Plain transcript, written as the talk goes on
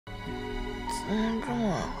这么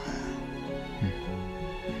晚回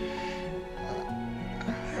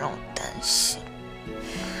来，让我担心。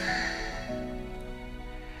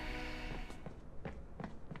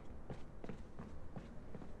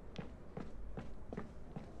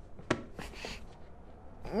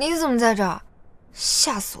你怎么在这儿？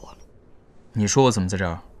吓死我了！你说我怎么在这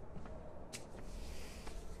儿？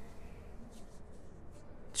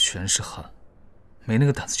全是汗，没那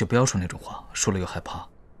个胆子就不要说那种话，说了又害怕。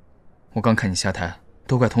我刚看你下台，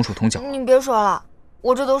都快同手同脚。你别说了，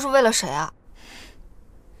我这都是为了谁啊？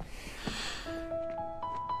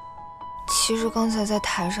其实刚才在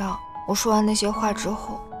台上，我说完那些话之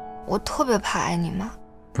后，我特别怕挨你骂。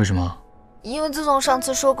为什么？因为自从上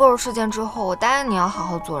次收购事件之后，我答应你要好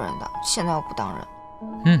好做人的，现在我不当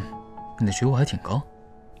人。你的觉悟还挺高。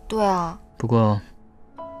对啊。不过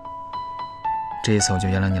这一次我就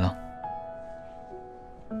原谅你了。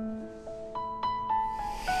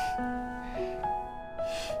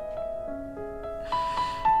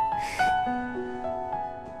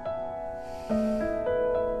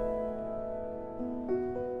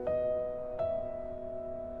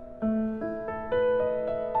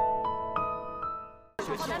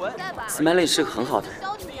Smiley 是个很好的人，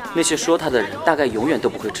那些说他的人大概永远都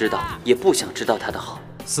不会知道，也不想知道他的好。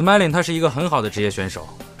Smiley 他是一个很好的职业选手，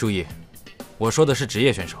注意，我说的是职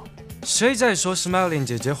业选手。谁在说 Smiley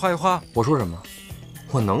姐姐坏话？我说什么？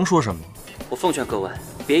我能说什么？我奉劝各位，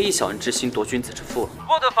别以小人之心夺君子之腹了。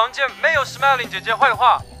我的房间没有 Smiley 姐姐坏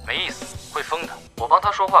话，没意思，会疯的。我帮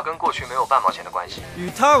他说话跟过去没有半毛钱的关系。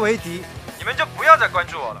与他为敌，你们就不要再关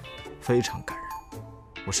注我了。非常感人，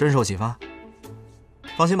我深受启发。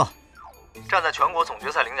放心吧，站在全国总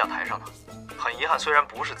决赛领奖台上的，很遗憾虽然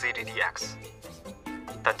不是 ZGDX，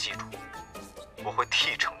 但记住，我会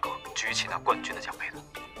替成哥举起那冠军的奖杯的。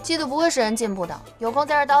嫉妒不会使人进步的，有空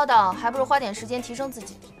在这叨叨，还不如花点时间提升自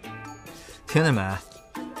己。听见没？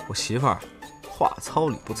我媳妇儿话糙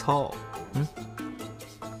理不糙。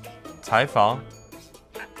采访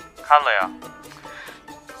看了呀，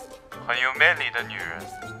很有魅力的女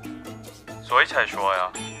人，所以才说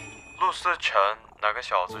呀，陆思成那个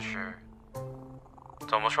小子是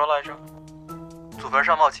怎么说来着？祖坟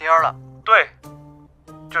上冒青烟了。对，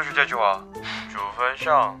就是这句话。祖坟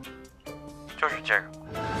上就是这个。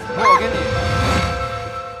我给你。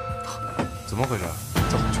怎么回事？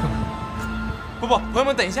走去了。不，朋友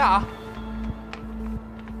们等一下啊！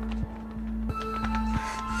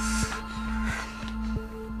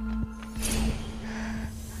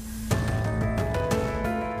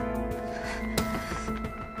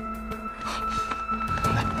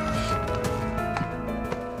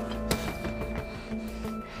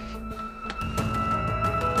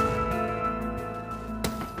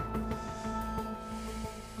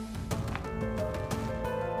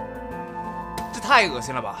太恶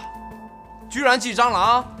心了吧！居然记蟑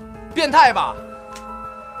螂，变态吧？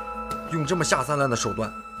用这么下三滥的手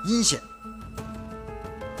段，阴险！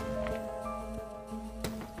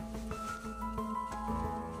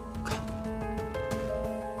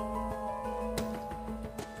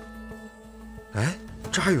哎，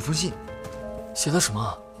这还有封信，写的什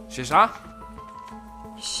么？写啥？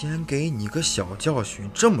先给你个小教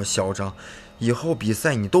训，这么嚣张，以后比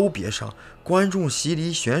赛你都别上，观众席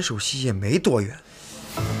离选手席也没多远。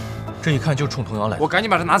这一看就是冲童谣来的。我赶紧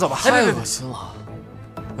把它拿走吧。太恶心了！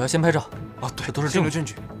我要先拍照。哦，对，这都是证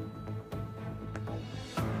据。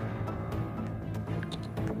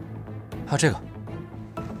还有这个，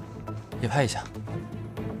也拍一下。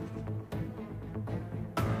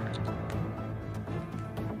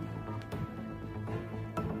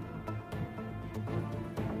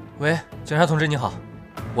喂，警察同志你好，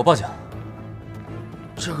我报警。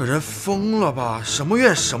这个人疯了吧？什么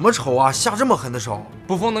怨什么仇啊？下这么狠的手？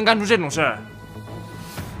不疯能干出这种事？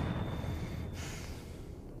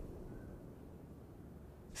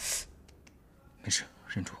没事，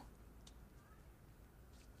忍住。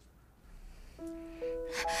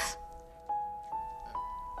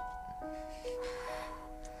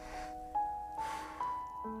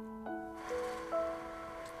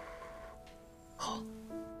好。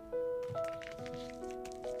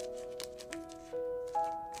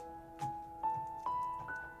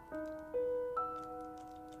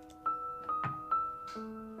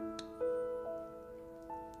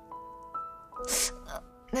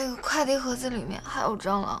那个快递盒子里面还有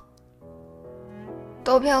蟑螂，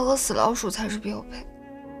刀片和死老鼠才是标配，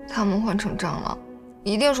它们换成蟑螂，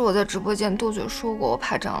一定是我在直播间斗嘴说过我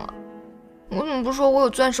怕蟑螂。我怎么不说我有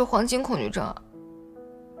钻石黄金恐惧症啊？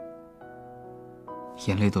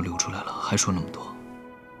眼泪都流出来了，还说那么多。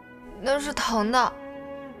那是疼的，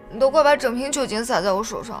你都快把整瓶酒精洒在我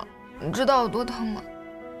手上了，你知道有多疼吗？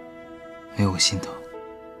没有我心疼。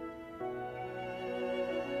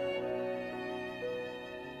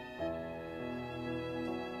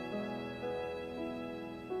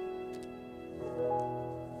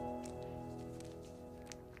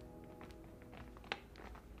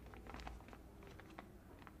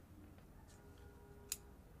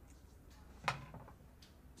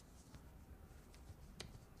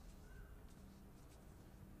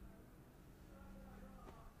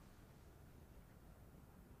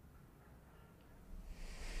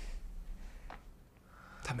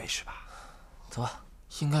他没事吧？走吧，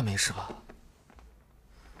应该没事吧？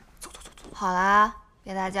走。好啦，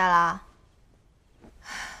别打架啦。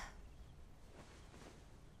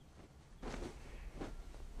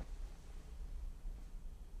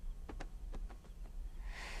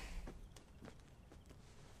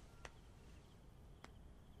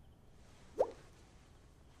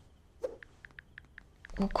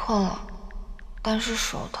我困了，但是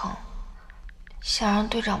手疼，想让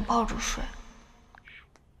队长抱着睡。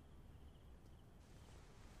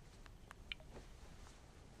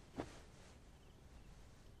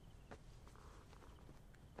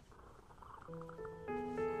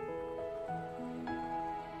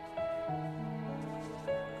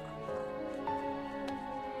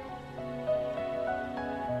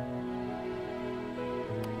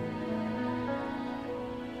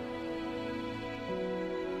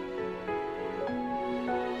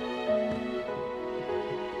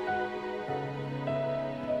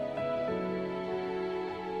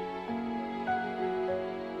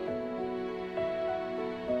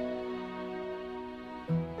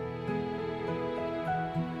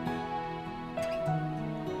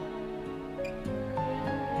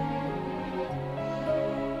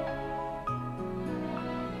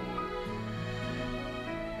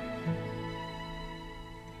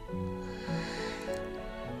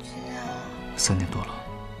3点多了，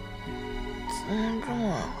怎么这么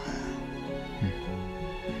晚回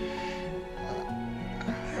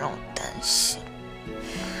来？让我担心。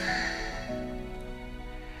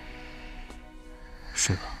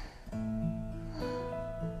睡吧。